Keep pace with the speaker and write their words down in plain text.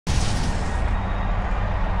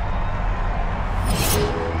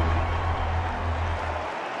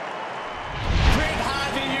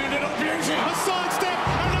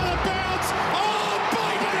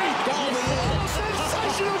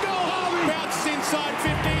inside 50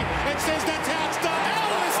 and says that's how it's done.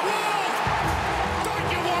 Alice World! Don't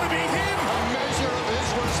you want to be him? A measure of his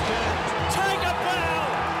respect. Take a bow!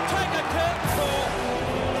 Take a curtain call!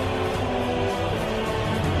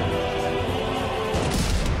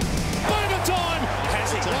 Boomer time! Has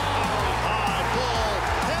he? Hard ball.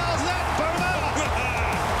 How's that, Boomer?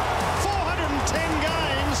 410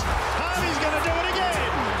 games. Harvey's going to do it again.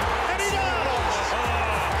 And he does.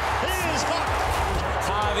 He is hot.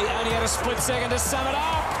 Harvey only had a split second to sum it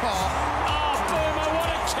up. Oh, Boomer, what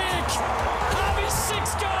a kick! Harvey's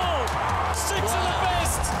 6th goal! 6 of the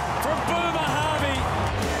best from Boomer Harvey.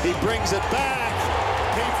 He brings it back.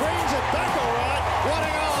 He brings it back all right. What a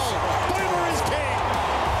goal. Boomer is king.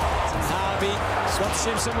 Harvey got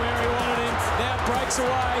Simpson where he wanted him. Now breaks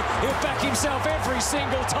away. He'll back himself every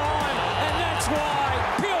single time. And that's why.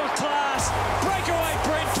 Pure class. Breakaway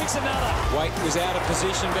Brent kicks another. Waite was out of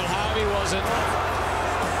position, but Harvey wasn't.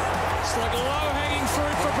 It's like low-hanging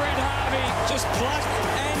fruit for Brent Harvey. Just pluck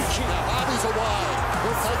and kick. Now Harvey's away.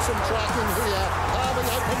 He'll take some tracking here. Harvey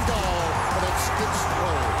open goal, but it skips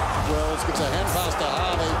through. Wells gets a hand pass to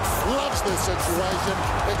Harvey. Loves this situation.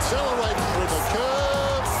 Accelerating through the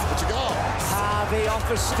curve. It's a goal. Harvey off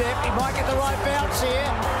a step. He might get the right bounce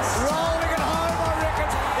here. Rolling it home, I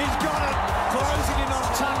reckon. He's got it. Closing in on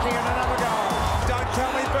Tucky and another goal. Don't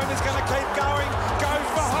tell me Boomer's going to keep going. Goes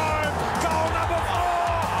for home. Goal number 4.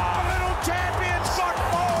 A little champions got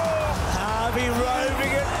 4. Harvey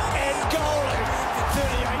roving it and goaling.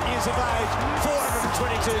 38 years of age,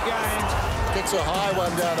 422 games. Gets a high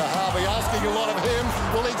one down to Harvey, asking a lot of him.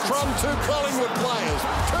 Will he crumb 2 Collingwood players?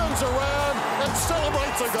 Turns around and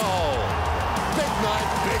celebrates a goal. Big night,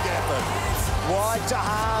 big effort. Wide to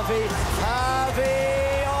Harvey.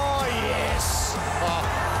 Harvey, oh yes.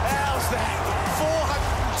 How's that?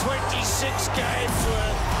 426 games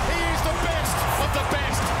worth. He is the best of the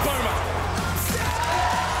best. Boomer.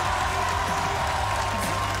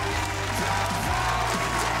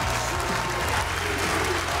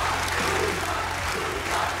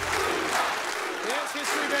 Yes,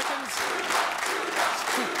 history beckons.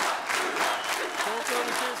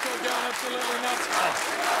 Still going absolutely nuts.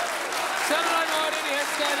 Saturday night, Etihad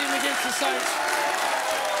Stadium against the Saints.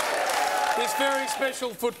 This very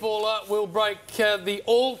special footballer will break the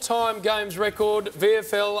all-time games record,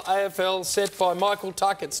 VFL, AFL, set by Michael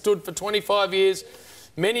Tuck. It stood for 25 years.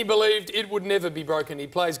 Many believed it would never be broken. He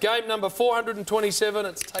plays game number 427.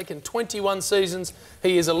 It's taken 21 seasons.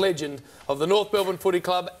 He is a legend of the North Melbourne Footy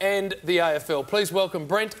Club and the AFL. Please welcome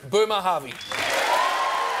Brent Boomer Harvey.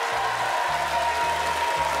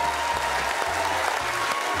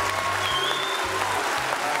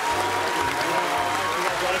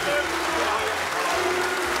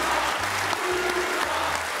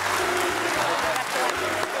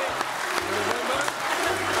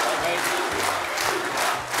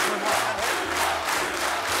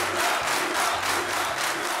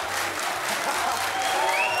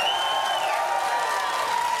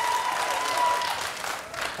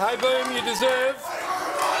 Hey, Boom, you deserve.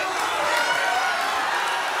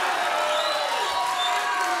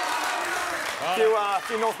 A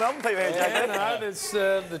few North Melbourne people here, JB. No, there's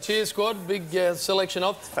the cheer squad, big selection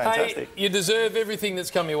of. Fantastic. Hey, you deserve everything that's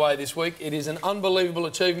come your way this week. It is an unbelievable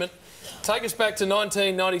achievement. Take us back to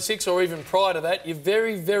 1996 or even prior to that. You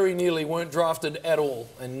very, very nearly weren't drafted at all.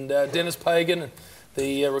 And Dennis Pagan and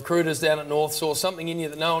the recruiters down at North saw something in you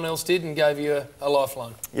that no one else did and gave you a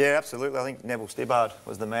lifeline. Yeah, absolutely. I think Neville Stibbard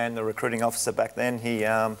was the man, the recruiting officer back then.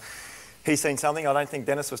 He's seen something. I don't think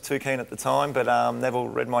Dennis was too keen at the time, but Neville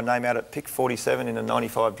read my name out at pick 47 in a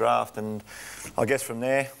 95 draft, and I guess from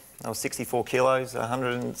there, I was 64 kilos,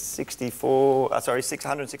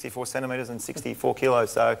 664 centimetres and 64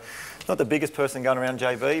 kilos. So not the biggest person going around,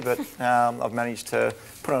 JB, but I've managed to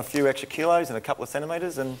put on a few extra kilos and a couple of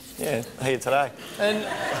centimetres, and yeah, here today. And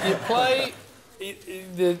you play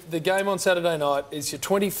the game on Saturday night. It's your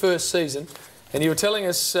 21st season, and you were telling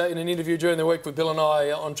us in an interview during the week with Bill and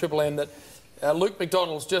I on Triple M that Luke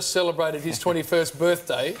McDonald's just celebrated his 21st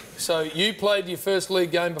birthday, so you played your first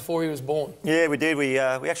league game before he was born. Yeah, we did. We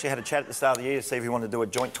actually had a chat at the start of the year to see if we wanted to do a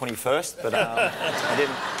joint 21st, but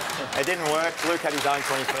it didn't work. Luke had his own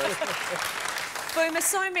 21st. Boomer,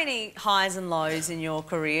 so many highs and lows in your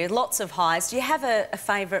career, lots of highs. Do you have a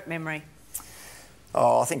favourite memory?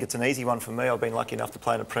 Oh, I think it's an easy one for me. I've been lucky enough to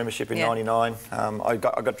play in a premiership in '99. I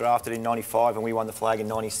got drafted in '95 and we won the flag in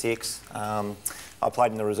 '96. I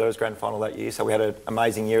played in the reserves grand final that year, so we had an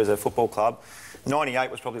amazing year as a football club.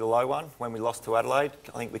 '98 was probably the low one when we lost to Adelaide.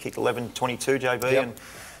 I think we kicked 11-22, JB,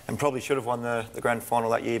 and probably should have won the grand final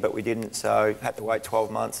that year, but we didn't, so had to wait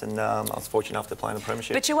 12 months, and I was fortunate enough to play in a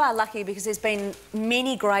premiership. But you are lucky because there's been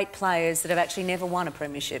many great players that have actually never won a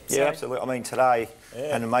premiership. So. Yeah, absolutely. I mean, today,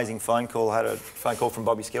 an amazing phone call. I had a phone call from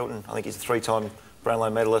Bobby Skilton. I think he's a 3-time Brownlow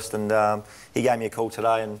medalist, and he gave me a call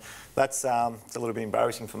today, and that's it's a little bit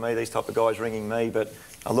embarrassing for me, these type of guys ringing me, but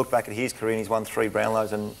I look back at his career and he's won 3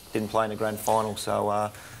 Brownlows and didn't play in a grand final, so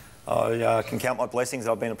I can count my blessings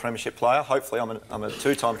that I've been a premiership player. Hopefully I'm a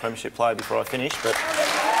 2-time premiership player before I finish, but...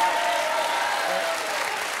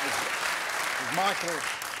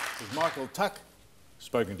 Has Michael Tuck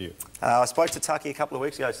spoken to you? I spoke to Tucky a couple of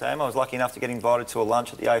weeks ago, Sam. I was lucky enough to get invited to a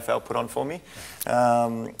lunch that the AFL put on for me,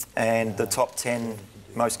 and the top 10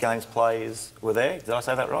 most games players were there. Did I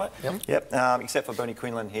say that right? Yep. Yep. Except for Bernie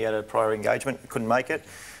Quinlan, he had a prior engagement, couldn't make it.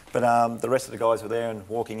 But the rest of the guys were there, and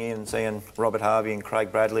walking in and seeing Robert Harvey and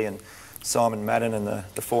Craig Bradley and Simon Madden and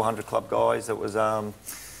the 400 Club guys, it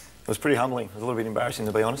was pretty humbling. It was a little bit embarrassing,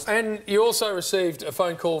 to be honest. And you also received a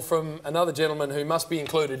phone call from another gentleman who must be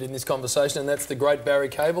included in this conversation, and that's the great Barry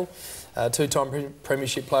Cable, 2-time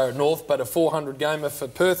premiership player at North, but a 400 gamer for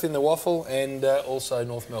Perth in the Waffle and also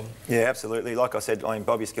North Melbourne. Yeah, absolutely. Like I said, I mean,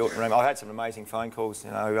 Bobby Skilton, I had some amazing phone calls.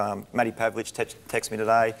 You know, Matty Pavlich texted me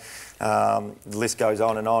today. The list goes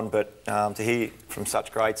on, but to hear from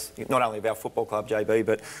such greats, not only of our football club, JB,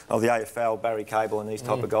 but of the AFL, Barry Cable and these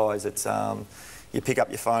type of guys, it's... you pick up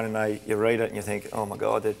your phone and you read it and you think, oh my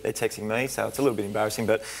God, they're texting me, so it's a little bit embarrassing,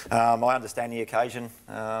 but I understand the occasion.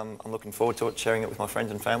 I'm looking forward to it, sharing it with my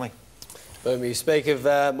friends and family. Boom, you speak of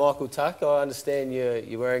Michael Tuck. I understand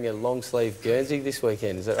you're wearing a long sleeve Guernsey this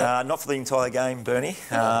weekend, is that right? Not for the entire game, Bernie.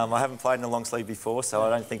 I haven't played in a long sleeve before, so I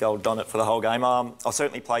don't think I'll don it for the whole game. I'll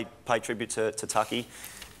certainly pay tribute to Tucky.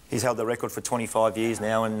 He's held the record for 25 years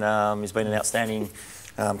now, and he's been an outstanding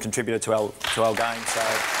contributor to our game, so...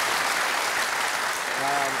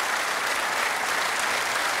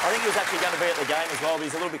 I think he was actually going to be at the game as well, but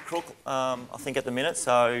he's a little bit crook, I think, at the minute,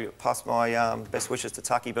 so pass my best wishes to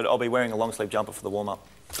Tucky, but I'll be wearing a long-sleeve jumper for the warm-up.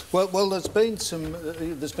 Well, there's been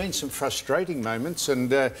some frustrating moments,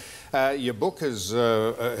 and your book has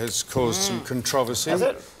caused some controversy. Has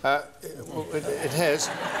it? It has,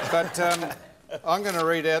 but I'm going to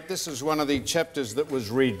read out. This is one of the chapters that was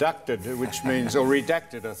reducted, which means, or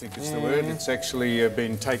redacted, I think is the word. It's actually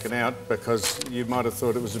been taken out because you might have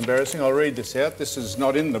thought it was embarrassing. I'll read this out. This is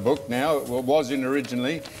not in the book now. It was in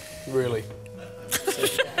originally. Really?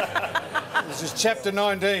 This is chapter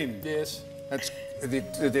 19. Yes. That's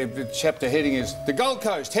the chapter heading is The Gold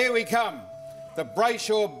Coast, Here We Come, the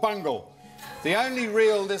Brayshaw Bungle. The only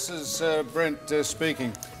real, this is Brent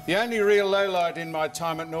speaking, the only real lowlight in my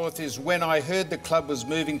time at North is when I heard the club was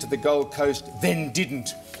moving to the Gold Coast, then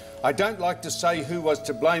didn't. I don't like to say who was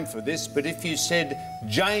to blame for this, but if you said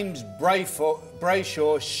James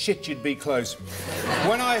Brayshaw, shit, you'd be close.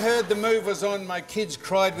 When I heard the move was on, my kids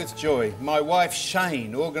cried with joy. My wife,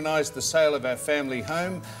 Shane, organised the sale of our family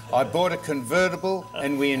home. I bought a convertible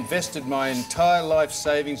and we invested my entire life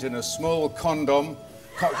savings in a small condom.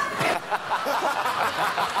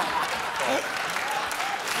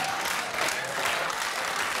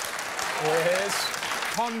 Yes.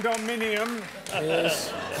 Condominium.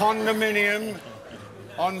 Yes. Condominium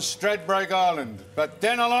on Stradbroke Island. But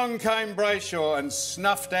then along came Brayshaw and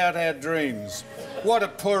snuffed out our dreams. What a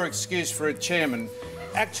poor excuse for a chairman.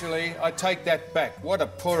 Actually, I take that back. What a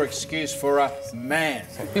poor excuse for a man.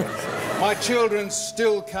 My children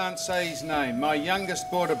still can't say his name. My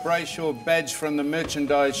youngest bought a Brayshaw badge from the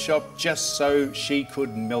merchandise shop just so she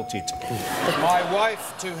could melt it. My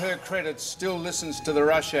wife, to her credit, still listens to the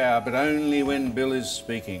rush hour, but only when Bill is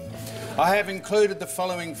speaking. I have included the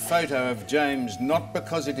following photo of James, not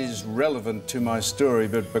because it is relevant to my story,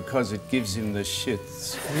 but because it gives him the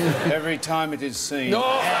shits every time it is seen.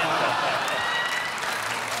 No.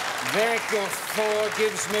 Therefore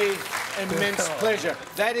gives me immense pleasure.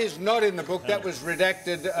 That is not in the book. That was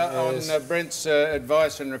redacted on Brent's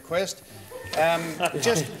advice and request.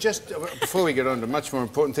 Just before we get on to much more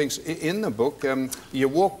important things, in the book, you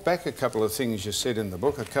walk back a couple of things you said in the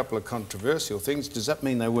book, a couple of controversial things. Does that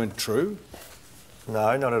mean they weren't true?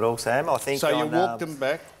 No, not at all, Sam. I think so. You walked them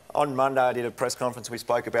back? On Monday, I did a press conference. We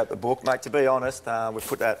spoke about the book. Mate, to be honest, we've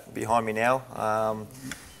put that behind me now.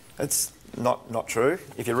 It's not true.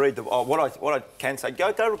 If you read the... what I can say,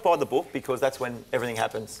 go buy the book, because that's when everything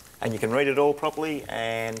happens. And you can read it all properly,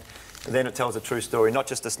 and then it tells a true story, not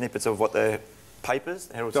just the snippets of what the papers,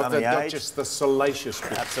 the Herald Sun and the Age... Not just the salacious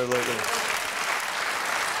bit. Absolutely.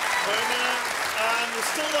 You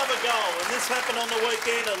still love a goal, and this happened on the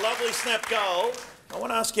weekend, a lovely snap goal. I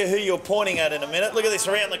want to ask you who you're pointing at in a minute. Look at this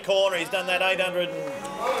around the corner. He's done that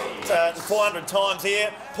 400 times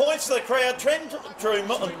here. Points to the crowd.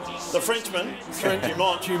 The Frenchman,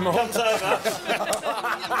 Dumont, comes over.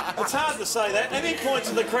 It's hard to say that. And he points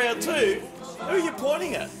to the crowd too. Who are you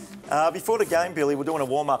pointing at? Before the game, Billy, we're doing a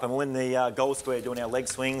warm-up and we're in the goal square doing our leg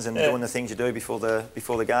swings and doing the things you do before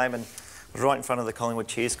the game. And I was right in front of the Collingwood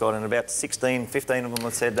cheer squad, and about 15 of them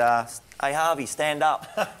had said, "Hey, Harvey, stand up."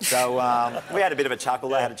 So we had a bit of a chuckle.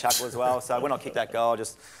 They had a chuckle as well. So when I kicked that goal, I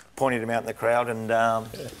just pointed him out in the crowd, and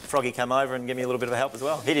Froggy came over and gave me a little bit of help as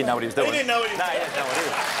well. He didn't know what he was doing. He didn't know what he was doing. No, he didn't know what he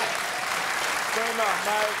was doing.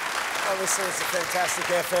 Mate, obviously it's a fantastic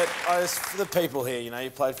effort. For the people here, you know, you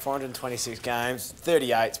played 426 games,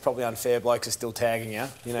 38, it's probably unfair, blokes are still tagging you.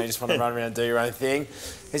 You know, you just want to run around and do your own thing.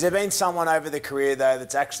 Has there been someone over the career, though,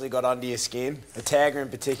 that's actually got under your skin? A tagger in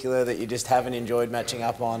particular that you just haven't enjoyed matching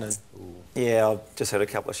up on? And... Yeah, I've just heard a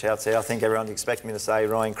couple of shouts there. I think everyone's expecting me to say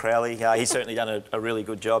Ryan Crowley. He's certainly done a really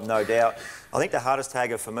good job, no doubt. I think the hardest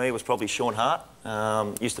tagger for me was probably Sean Hart.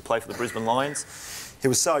 Used to play for the Brisbane Lions. He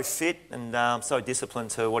was so fit and so disciplined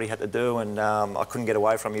to what he had to do, and I couldn't get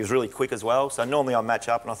away from him. He was really quick as well. So normally I match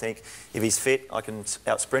up and I think if he's fit, I can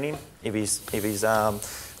out-sprint him. If he's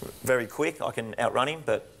very quick, I can outrun him.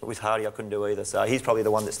 But with Hardy, I couldn't do either. So he's probably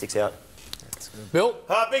the one that sticks out. Bill?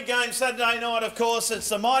 Big game Saturday night, of course. It's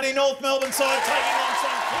the mighty North Melbourne side taking on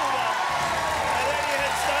St Kilda at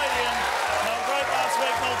Etihad Stadium. Great last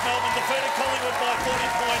week, North Melbourne defeated Collingwood by 40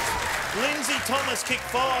 points. Lindsay Thomas kicked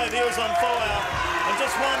 5, he was on fire. And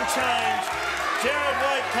just one change. Jared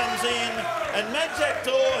Waite comes in, and Majak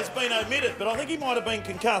Dor has been omitted, but I think he might have been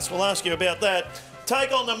concussed. We'll ask you about that.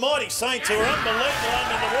 Take on the mighty Saints, who are unbelievable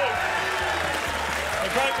under the roof. A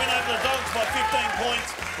great win over the Dogs by 15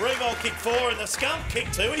 points. Revolt kicked 4 and the Skunk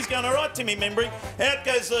kicked 2. He's going all right, Timmy Membry. Out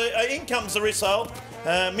goes in comes the Rissole,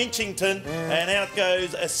 Minchington, and out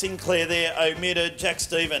goes Sinclair there, omitted. Jack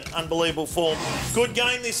Stephen, unbelievable form. Good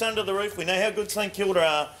game this under the roof. We know how good St Kilda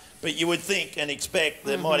are, but you would think and expect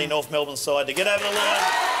the mighty North Melbourne side to get over the line.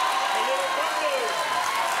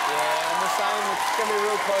 It's going to be a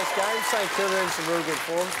real close game. St Kilda in some real good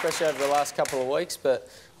form, especially over the last couple of weeks. But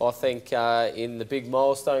I think in the big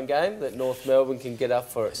milestone game that North Melbourne can get up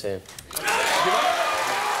for it, Sam. Yeah,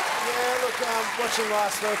 look, watching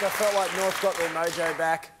last week, I felt like North got their mojo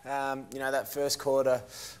back. You know, that first quarter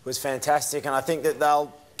was fantastic, and I think that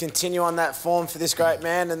they'll continue on that form for this great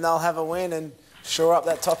man, and they'll have a win and shore up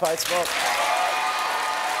that top 8 spot.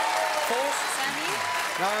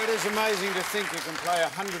 No, it is amazing to think you can play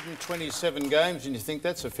 127 games and you think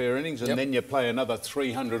that's a fair innings, and then you play another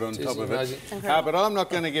 300 on top of it. But I'm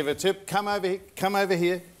not going to give a tip. Come over here. Come over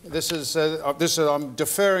here. This is I'm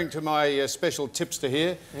deferring to my special tipster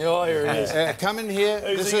here. Oh, here it is. Come in here.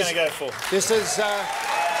 Who's he going to go for? This is on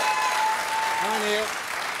here.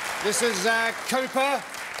 This is Cooper.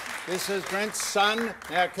 This is Brent's son.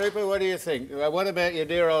 Now, Cooper, what do you think? What about your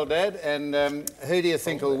dear old dad? And who do you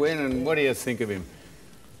think will win? And what do you think of him?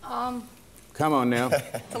 Come on now.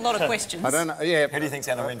 It's a lot of questions. I don't know. Yeah. Who do you think's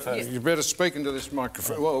going to win first? You better speak into this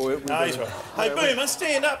microphone. Well, no, he's right. Hey, Boomer,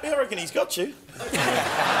 stand up. I reckon he's got you. You're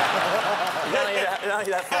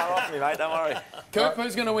only that far off me, mate. Don't worry. Coop,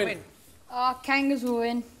 who's going to win? Kangas will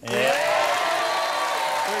win. Yeah.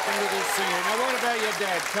 Now, what about your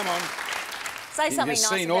dad? Come on. Say something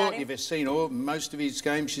nice about him. You've seen most of his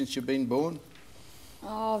games since you've been born?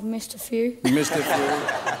 Oh, I've missed a few. You missed a few.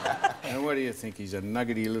 And what do you think? He's a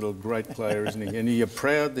nuggety little great player, isn't he? And are you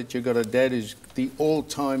proud that you've got a dad who's the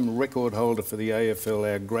all-time record holder for the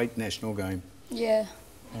AFL, our great national game? Yeah.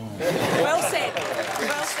 Well said.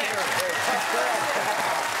 Well said.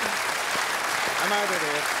 I'm over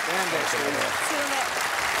there. Down there.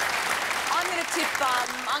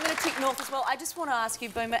 I'm going to tip North as well. I just want to ask you,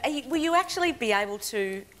 Boomer, will you actually be able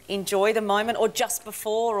to enjoy the moment, or just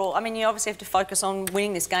before? Or I mean, you obviously have to focus on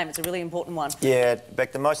winning this game. It's a really important one. Yeah,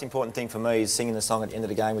 Beck, the most important thing for me is singing the song at the end of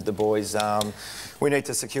the game with the boys. We need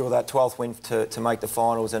to secure that 12th win to make the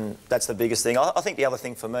finals, and that's the biggest thing. I think the other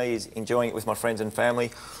thing for me is enjoying it with my friends and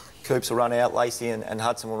family. Coops will run out, Lacey and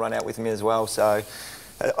Hudson will run out with me as well. So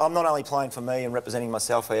I'm not only playing for me and representing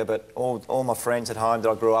myself here, but all my friends at home that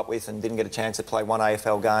I grew up with and didn't get a chance to play one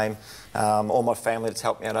AFL game, all my family that's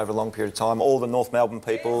helped me out over a long period of time, all the North Melbourne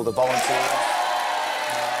people, the volunteers.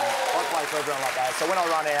 I play for everyone like that. So when I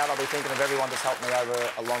run out, I'll be thinking of everyone that's helped me over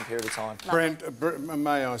a long period of time. Brent,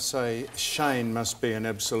 may I say, Shane must be an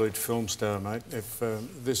absolute film star, mate. If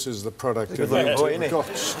this is the product of looking boy, isn't he? God,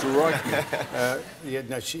 strike. Yeah,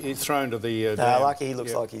 no, he's thrown to the... lucky he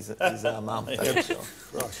looks like his mum. That's for sure.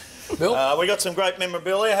 Right. Bill? We got some great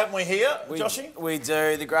memorabilia, haven't we, here, Joshy? We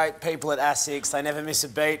do. The great people at ASICS, they never miss a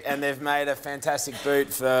beat, and they've made a fantastic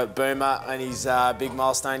boot for Boomer and his big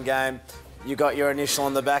milestone game. You got your initial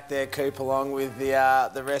on the back there, Coop, along with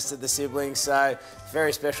the rest of the siblings. So,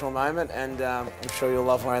 very special moment, and I'm sure you'll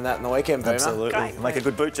love wearing that in the weekend, Boomer. Absolutely. Great. Make a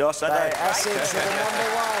good boot, Josh, don't they? ASICS are the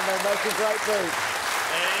 #1. They make a great boot.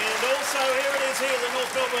 And also, here it is here, the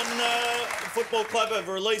North Melbourne Football Club have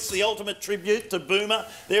released the ultimate tribute to Boomer.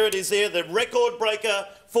 There it is there, the record breaker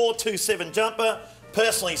 427 jumper,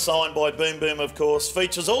 personally signed by Boom Boom, of course.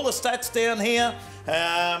 Features all the stats down here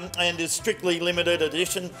and is strictly limited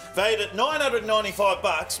edition. Valued at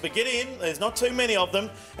 $995, but get in, there's not too many of them,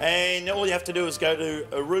 and all you have to do is go to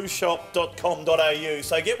arushop.com.au.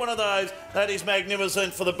 So get one of those, that is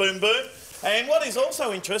magnificent for the Boom Boom. And what is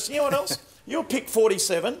also interesting, you know what else? You're pick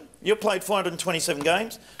 47. You played 427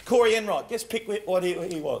 games. Corey Enright, guess pick what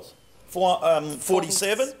he was.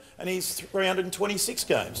 47, and he's 326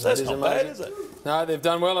 games. That's not bad, is it? No, they've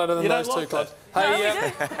done well out of those two clubs. Hey,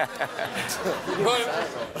 yeah,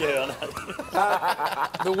 I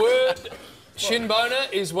know. The word shin boner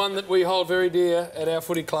is one that we hold very dear at our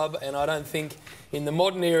footy club, and I don't think in the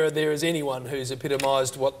modern era there is anyone who's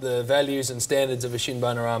epitomised what the values and standards of a shin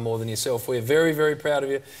boner are more than yourself. We're very, very proud of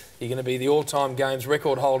you. You're going to be the all-time games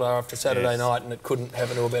record holder after Saturday night, and it couldn't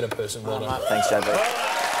happen to a better person. Well done. Thanks, JB.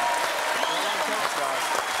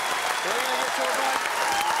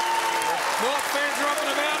 North fans are up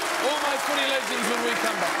and about. Almost footy legends when we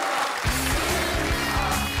come back.